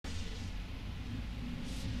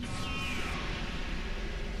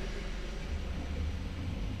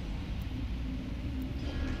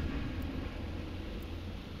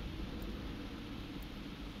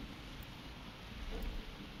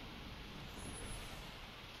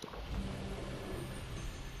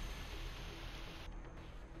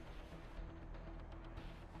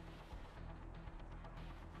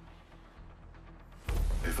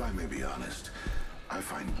I may be honest, I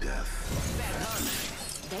find death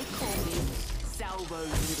fascinating. They call me Salvo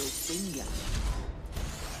Little Finger.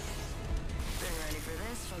 Been ready for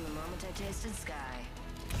this from the moment I tasted Sky.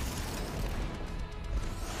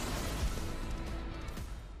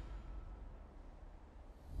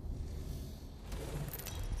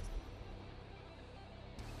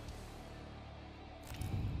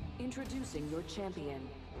 Introducing your champion.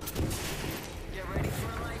 Get ready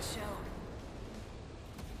for a light show.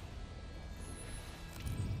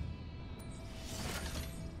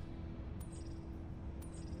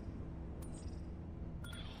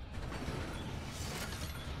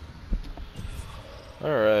 All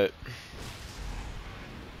right.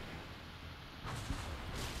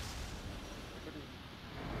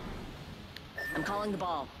 I'm calling the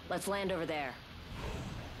ball. Let's land over there.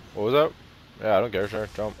 What was that? Yeah, I don't care. Sure,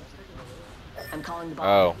 jump. I'm calling the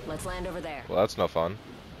ball. Oh. Let's land over there. Well, that's no fun.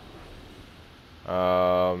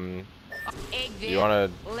 You wanna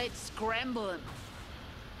Let's scramble him.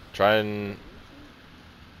 try and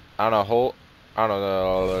I don't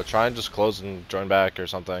know, try and just close and join back or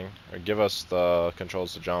something, or give us the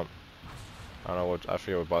controls to jump. I don't know I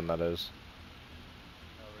forget what button that is.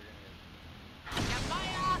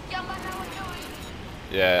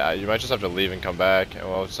 Yeah, you might just have to leave and come back, and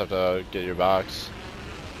we'll just have to get your box.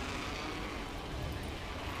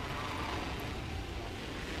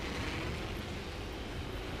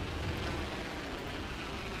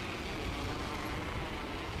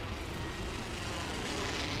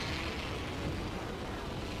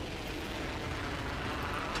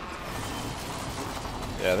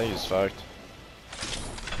 Yeah, I think he's fucked.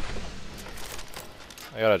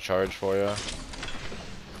 I got a charge for you.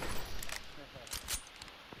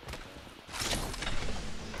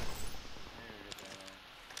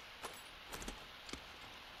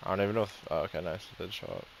 I don't even know if. Oh, okay, nice. It did show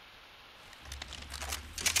up.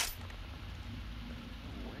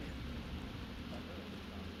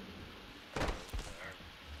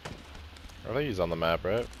 I think he's on the map,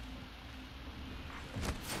 right?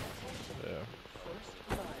 Yeah.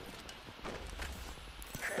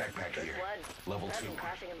 Backpack here. Level 2.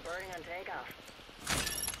 Crashing and burning on takeoff.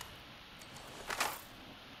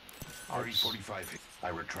 RE-45. I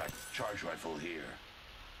retract. Charge rifle here.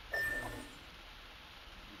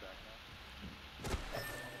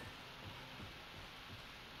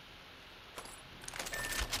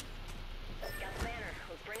 Got the banner.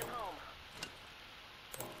 Let's bring him home.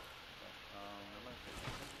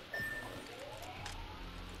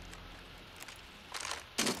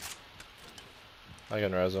 I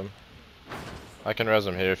can res him. I can res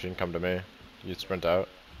him here if you can come to me. You sprint out.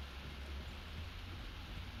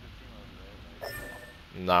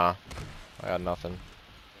 Nah. I got nothing.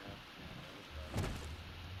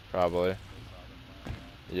 Probably.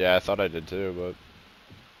 Yeah, I thought I did too,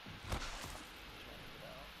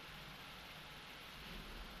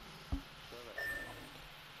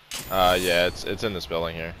 but... yeah, it's in this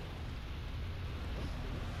building here.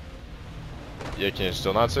 Yeah, can you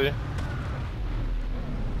still not see?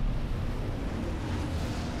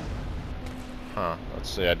 Huh, let's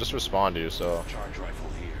see, I just respawned to you, so... Charge rifle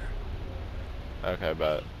here. Okay,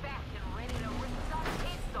 bet.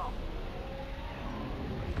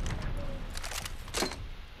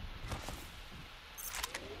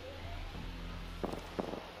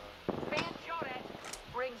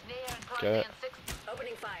 Okay.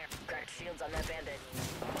 Opening fire. Cracked shields on that bandit.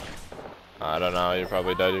 I don't know, you're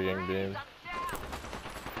probably dead, you're getting beamed.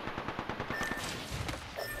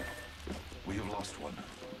 We have lost one.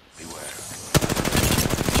 Beware.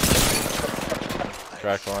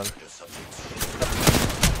 Cracked one. Visual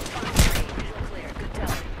clear. Good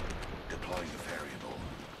telling. Deploying the variable.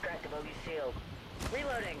 Cracked the bogey shield.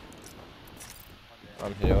 Reloading.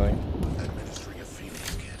 I'm healing. Administering a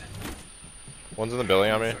Phoenix kit. One's in the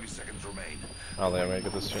building on me. 30 seconds remain. I don't think I'm gonna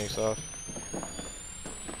get this Phoenix off.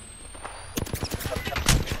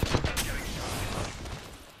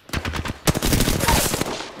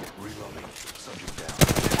 Reloading. Subject down.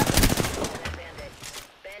 Bandit.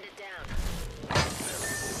 Bandit down.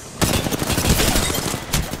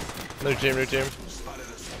 New team, new team. Spotted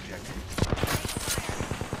a subject.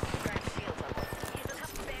 Cracked shields on. He's a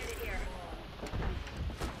bandit here.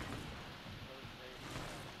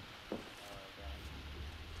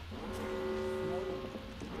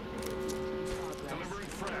 Delivering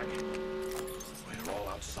frag. We're all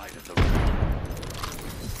outside of the ring.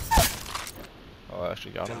 Oh, I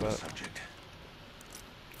actually got him, Down but... subject.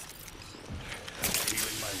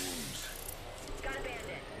 Healing my wounds. Got a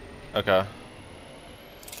bandit. Okay.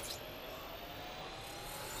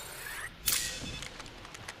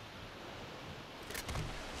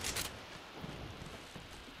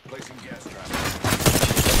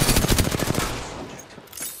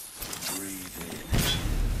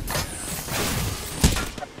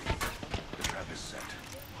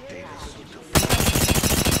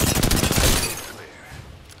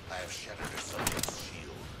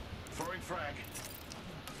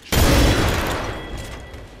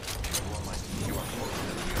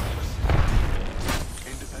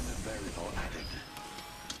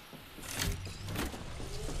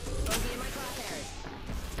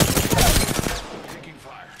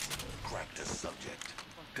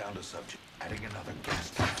 down to subject. Adding another gas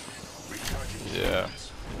tank. Recharging Yeah.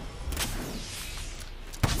 shields.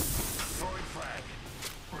 Throwing frag.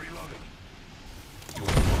 Reloading. You are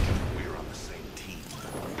fortunate we're on the same team.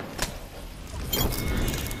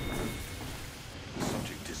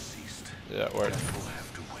 Subject deceased. Yeah, word. Death will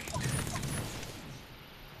have to wait.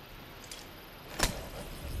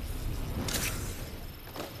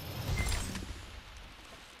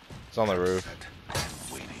 It's on the roof. Set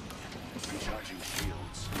and waiting. Recharging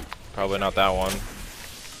shields. Probably not that one.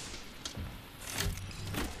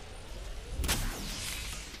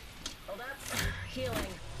 Hold up.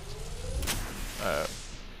 Healing. Alright.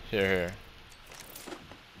 Here.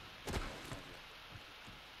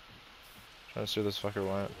 Trying to see where this fucker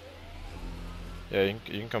went. Yeah,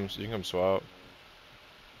 you can come swap.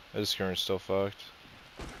 This screen's still fucked.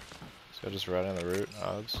 This guy just right on the route.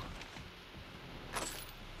 Odds.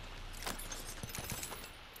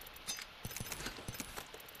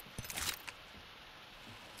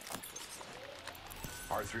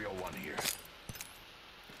 R301 here.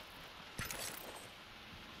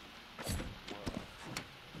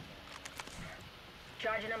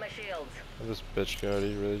 Charging on my shields. Where'd this bitch go?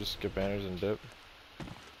 Did he really just get banners and dip?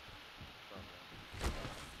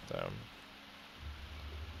 Damn.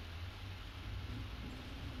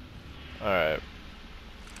 Alright.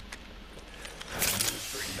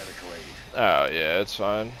 Administering medical aid. Oh, yeah, it's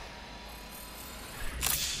fine.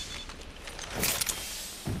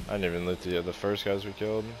 I didn't even loot the first guys we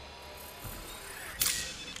killed.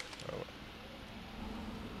 Oh.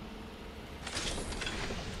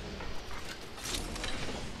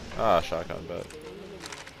 Ah, shotgun bet.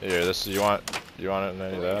 Here, this you want it in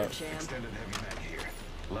any of that? Extended heavy mag here.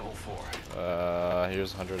 Level 4.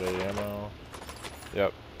 Here's 180 ammo.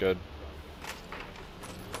 Yep, good.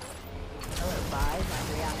 Hello, 5.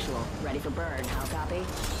 3 actual. Ready for burn. How copy?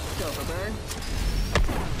 Go for burn.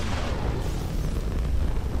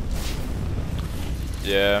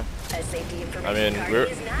 Yeah. A safety information I mean, card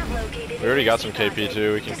is not located we already in got the some package. KP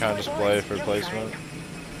too. We can kind of just play boys, for you'll be placement.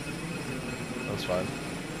 fine. That's fine.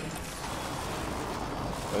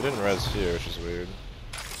 They didn't res here, which is weird.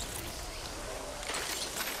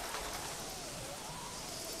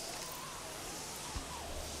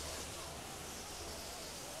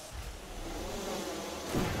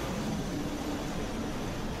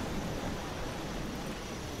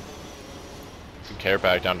 Care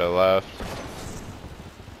pack down to the left.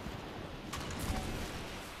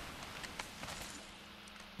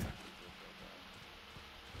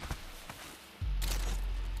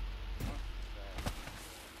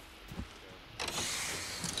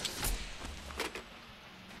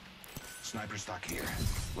 Sniper stock here.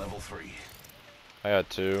 Level 3. I got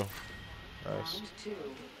 2. Nice. Round 2.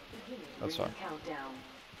 That's Ring fine. Countdown.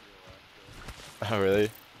 Oh really?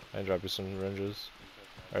 I can drop you some ranges.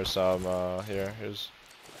 Or some here's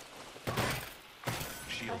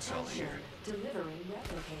Shield cell here. Delivering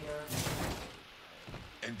replicator.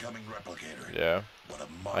 Incoming replicator. yeah. What a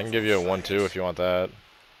I can give you a marvelous 1-2 if you want that.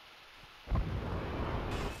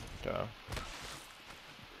 Okay.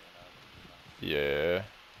 Yeah.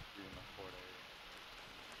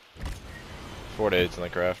 4 to 8's in the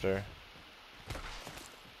crafter.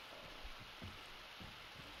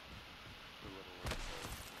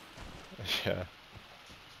 Yeah.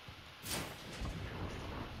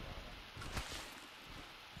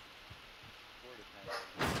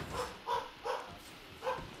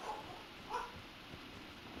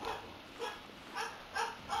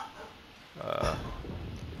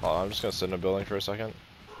 Hold on, I'm just gonna sit in a building for a second.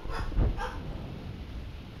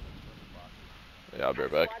 Yeah, I'll be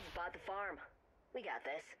right back. Squad's bought the farm. We got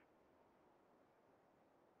this.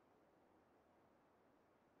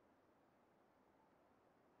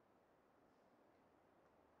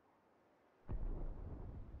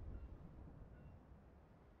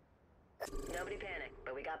 Nobody panic,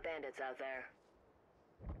 but we got bandits out there.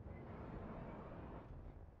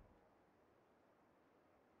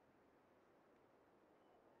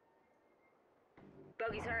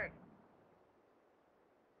 Bogey's hurt.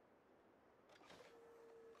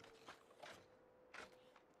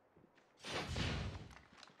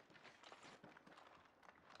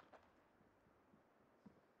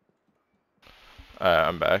 Alright,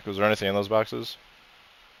 I'm back. Was there anything in those boxes?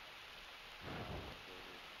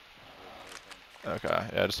 Okay,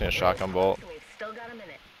 yeah, I just need a shotgun bolt. We've still got a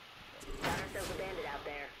minute. Got ourselves a bandit out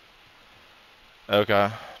there.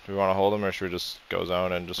 Okay, do we want to hold him or should we just go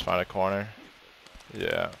zone and just find a corner?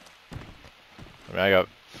 Yeah. I mean, I got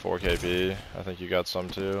 4 KP. I think you got some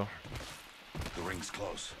too. The ring's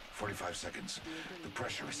close. 45 seconds. The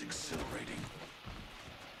pressure is exhilarating.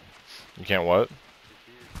 You can't what?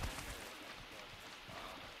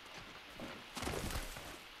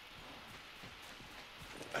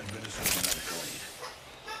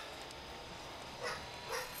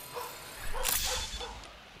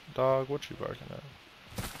 Dog, what you barking at?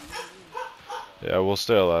 Yeah, we'll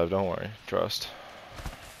stay alive, don't worry. Trust.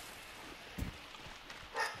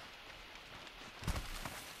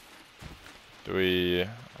 Do we...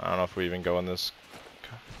 I don't know if we even go in this...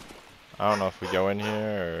 I don't know if we go in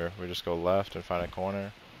here, or we just go left and find a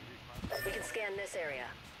corner. We can scan this area.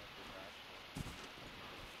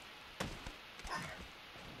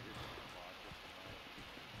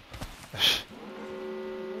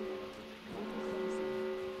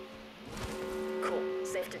 Cool.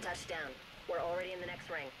 Safe to touch down. We're already in the next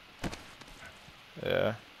ring.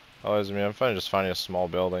 Yeah. Always me. I'm fine just finding a small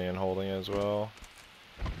building and holding it as well.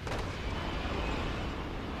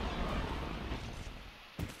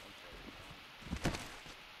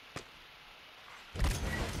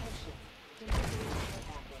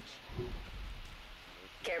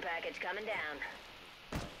 Care package coming down.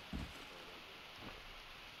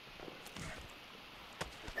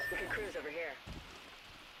 We can cruise over here.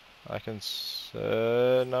 I can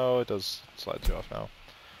no, it does slide you off now.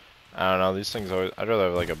 I don't know, these things always, I'd rather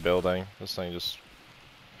have like a building. This thing just,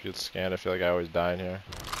 if you get scanned, I feel like I always die in here.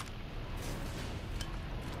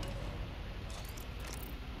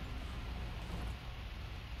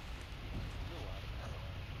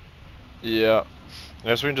 Yeah. I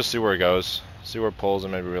guess we can just see where it goes. See where it pulls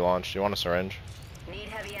and maybe relaunch. Do you want a syringe? Need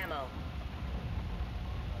heavy ammo.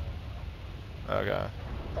 Okay.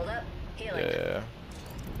 Hold up. Healing. Yeah.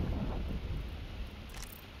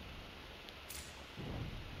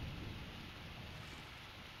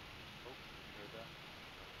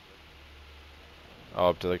 Oh,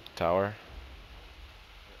 up to the tower.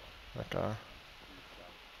 Okay.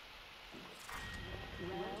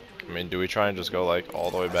 I mean, do we try and just go like all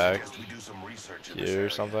the way back Suggest we do some research in this here or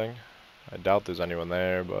area. something? I doubt there's anyone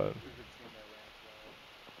there, but...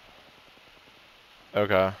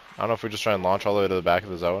 Okay. I don't know if we just try and launch all the way to the back of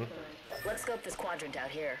the zone. Let's scope this quadrant out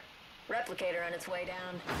here. Replicator on its way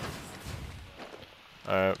down.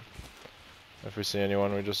 Alright. If we see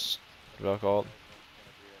anyone, we just Velk ult.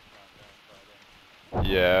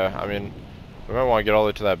 Yeah, I mean, we might want to get all the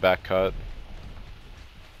way to that back cut.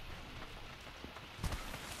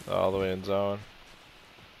 All the way in zone.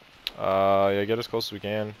 Yeah, get as close as we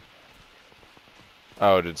can.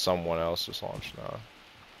 Oh, did someone else just launch? No.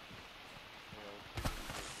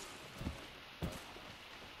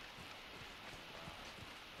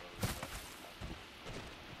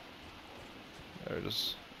 They're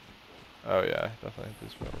just... Oh yeah, definitely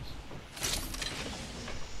these builds.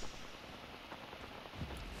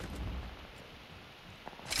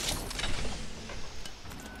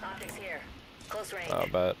 Optics here. Close range. I'll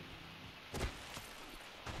bet.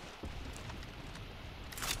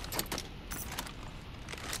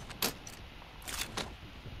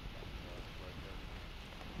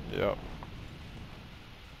 Yep.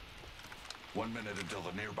 1 minute until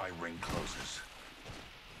the nearby ring closes.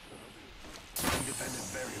 Independent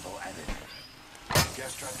variable added.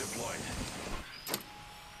 Gas trap deployed.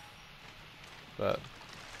 Bet.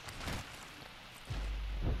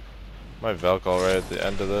 My Velk ult right at the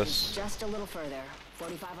end of this. Just a little further.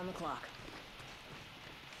 45 on the clock.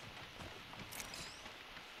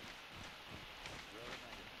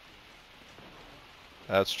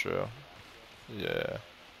 That's true. Yeah.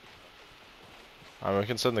 I mean, we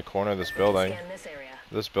can sit in the corner of this building. Scan this area.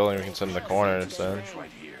 This building we can sit in the corner and sit. It's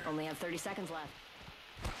right here. Only have 30 seconds left.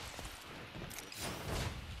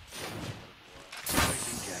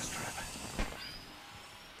 Placing gas trap.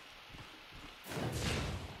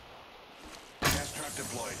 Gas trap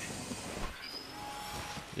deployed.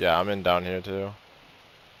 Yeah, I'm in down here too. You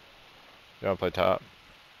wanna play top?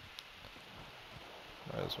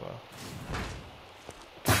 Might as well.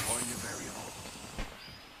 Deploying a variable.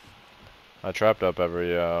 I trapped up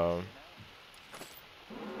every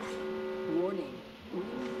Warning.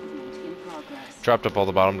 Movement in progress. trapped up all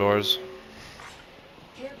the bottom doors.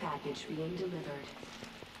 Care package being delivered.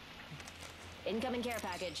 Incoming care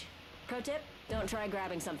package. Pro tip, don't try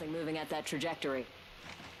grabbing something moving at that trajectory.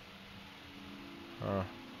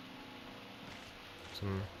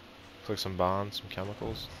 Looks like some bonds, some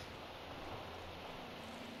chemicals.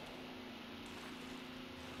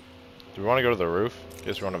 Do we want to go to the roof? In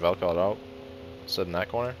case we want to Velk ult out. Sit in that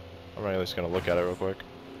corner. I'm at least gonna look at it real quick.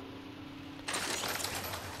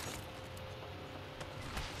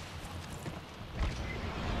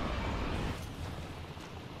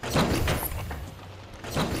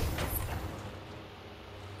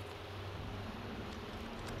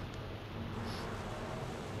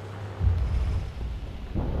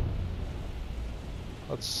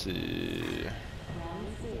 Let's see.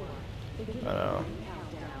 I know.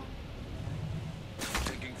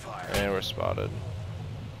 Taking fire. And we're spotted.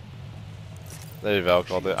 They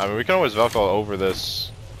Velcroed it. I mean, we can always Velcro over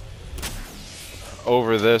this,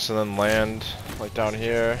 and then land like down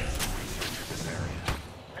here.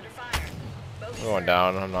 Under fire. I'm going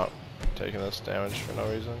down. I'm not taking this damage for no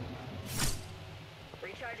reason.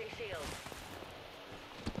 Recharging shield.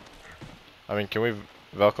 I mean, can we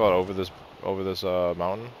Velcro it over this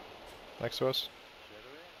mountain next to us?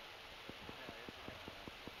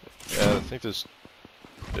 Yeah, I think there's.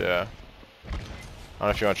 Yeah. I don't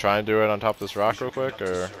know if you want to try and do it on top of this rock real quick,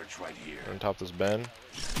 or Right here. on top of this bend.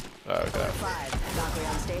 Okay. 5. Valkyrie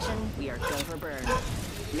on station. We are go for burn.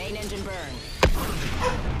 Main engine burn.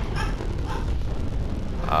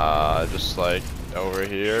 Just like over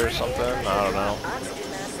here or something. I don't know.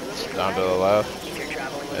 It's down to the left. If you're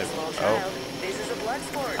traveling with a small Oh. child, this is a blood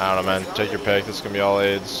sport. I don't know, man. Take your pick. This is gonna be all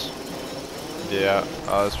aids. Yeah.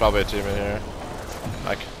 There's probably a team in here.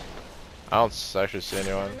 I don't actually see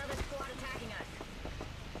anyone. Another squad attacking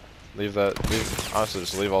us. Leave that. Honestly,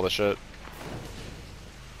 just leave all the shit.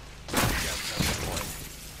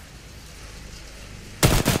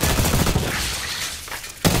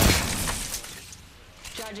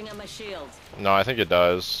 Charging on my shield. No, I think it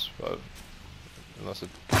does, but unless it.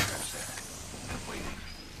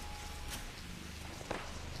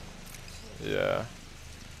 Yeah.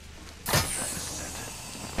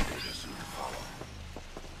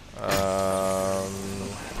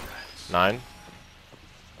 9.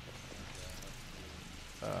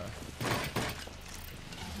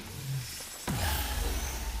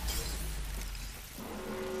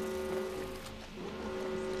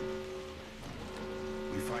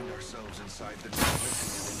 We find ourselves inside the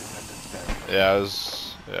Independence barrier. Yeah, it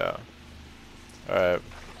was. Yeah. Alright.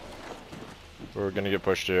 We're gonna get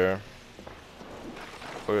pushed here.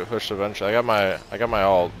 We'll get pushed eventually. I got my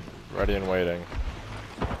ult ready and waiting.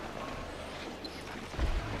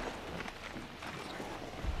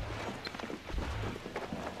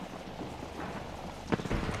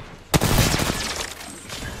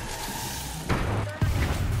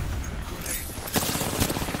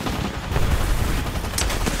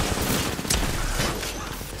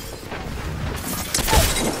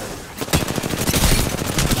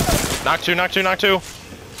 Knock two, knock two, knock two.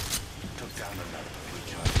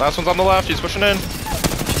 Last one's on the left, he's pushing in.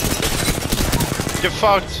 Get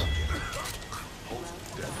fucked.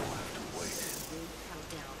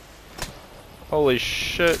 Holy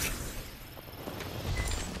shit.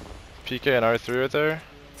 PK and R3 right there.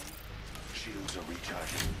 Shields are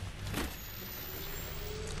recharging.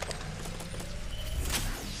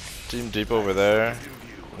 Team deep over there.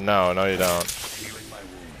 No, no you don't. Healing my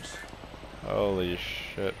wounds. Holy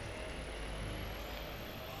shit.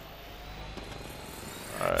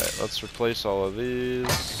 Alright, let's replace all of these.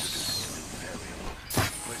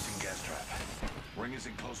 Placing gas trap. Ring is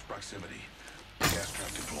in close proximity. Gas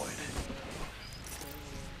trap deployed.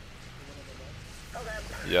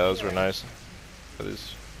 Yeah, those were nice. Are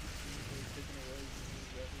these?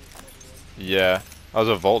 Yeah, that was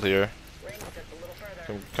a Volt here.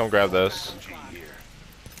 Come grab this. G here.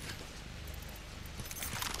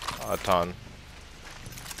 A ton.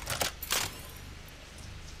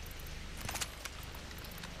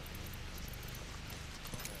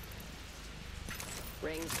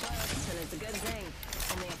 Rings close, and it's a good thing.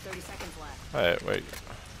 Only have 30 seconds left. Alright, wait.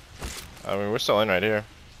 I mean, we're still in right here.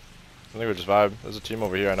 I think we just vibe. There's a team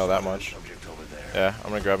over here, I know that much. Subject over there. Yeah, I'm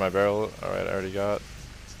gonna grab my barrel. Alright, I already got.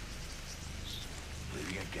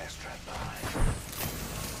 Leaving a gas trap behind.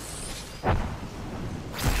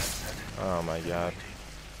 Oh my god.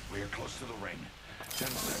 We are close to the ring. 10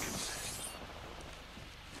 seconds.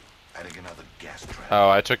 Adding another gas trap. Oh,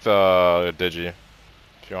 I took the Digi.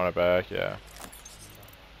 If you want it back, yeah.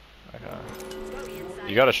 Okay.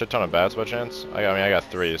 You got a shit ton of bats by chance? I mean, I got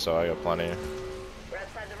 3, so I got plenty. We're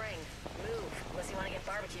outside the ring. Move, unless you want to get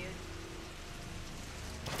barbecued.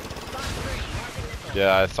 Box 3, launching missile.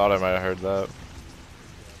 Yeah, I thought I might have heard that.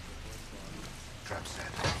 Trap set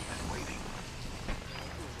and waiting.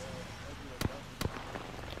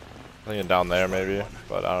 Thinking down there maybe,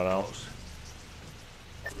 but I don't know. Close.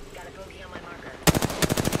 Got a bogey on my marker.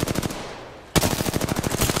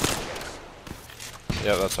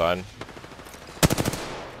 Yeah, that's fine.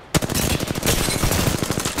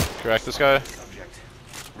 Correct this guy? Subject.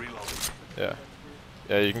 Reloading. Yeah.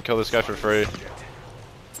 Yeah, you can kill this guy for free.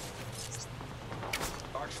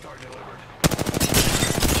 Arc star delivered.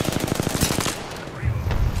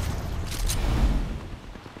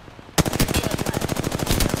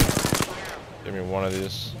 Give me one of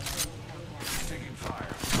these. Taking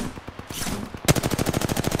fire.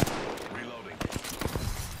 Reloading.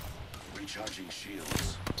 Recharging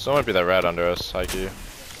shields. Someone might be that rat under us, Heike.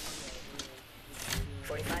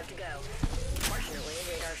 45 to go.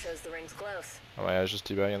 Oh my, I was just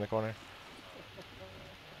teabagging in the corner.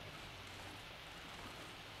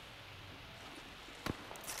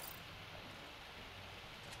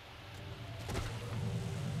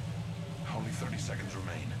 Only 30 seconds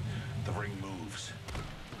remain. The ring moves.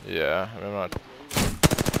 Yeah, I mean, I'm not.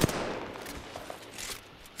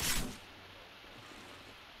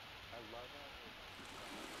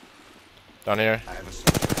 Down here. I have a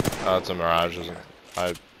sensor. Oh, it's a mirage, isn't it?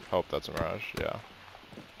 I hope that's a mirage. Yeah.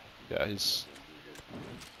 Yeah, he's.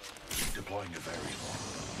 Deploying a variable.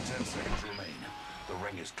 10 seconds remain. The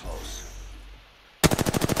ring is close.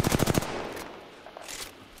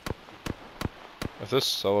 If this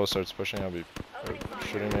solo starts pushing, I'll be. Or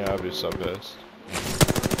shooting me, I'll be so pissed.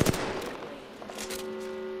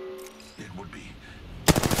 It would be.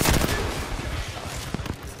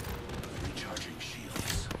 Recharging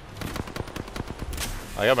shields.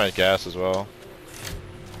 I got my gas as well.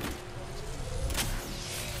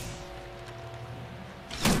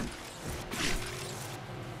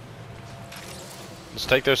 Just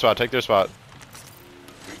take their spot, take their spot.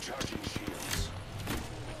 Recharging shields.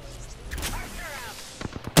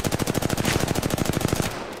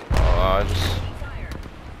 Oh, I just.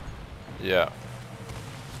 Yeah.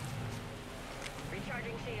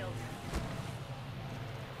 Recharging shields.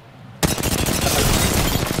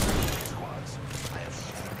 Squads. I have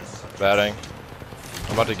shattered a subject. Batting.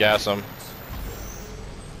 I'm about to gas him.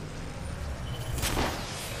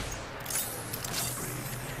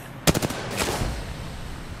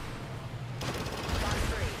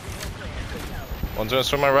 One's gonna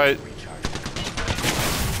swim my right.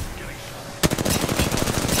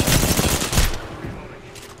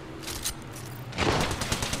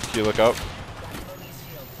 Can you look up? Can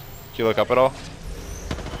you look up at all?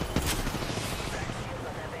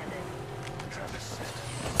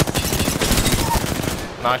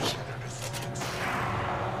 Knocked.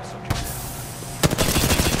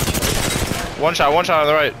 One shot on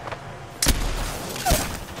the right.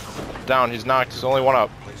 Down, he's knocked. He's only one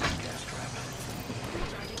up.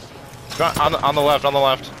 On the left, I'm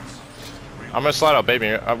gonna slide out,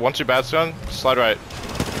 baby. Once your bat's done, slide right.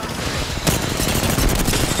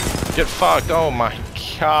 Get fucked, oh my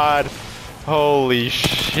god. Holy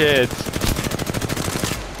shit.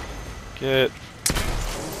 Get.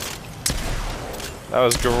 That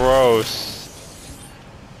was gross.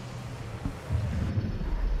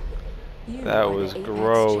 That was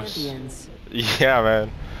gross. Yeah,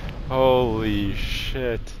 man. Holy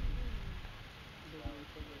shit.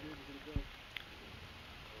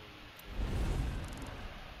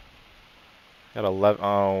 Got 11.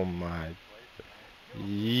 Oh my.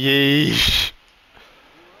 Yeesh.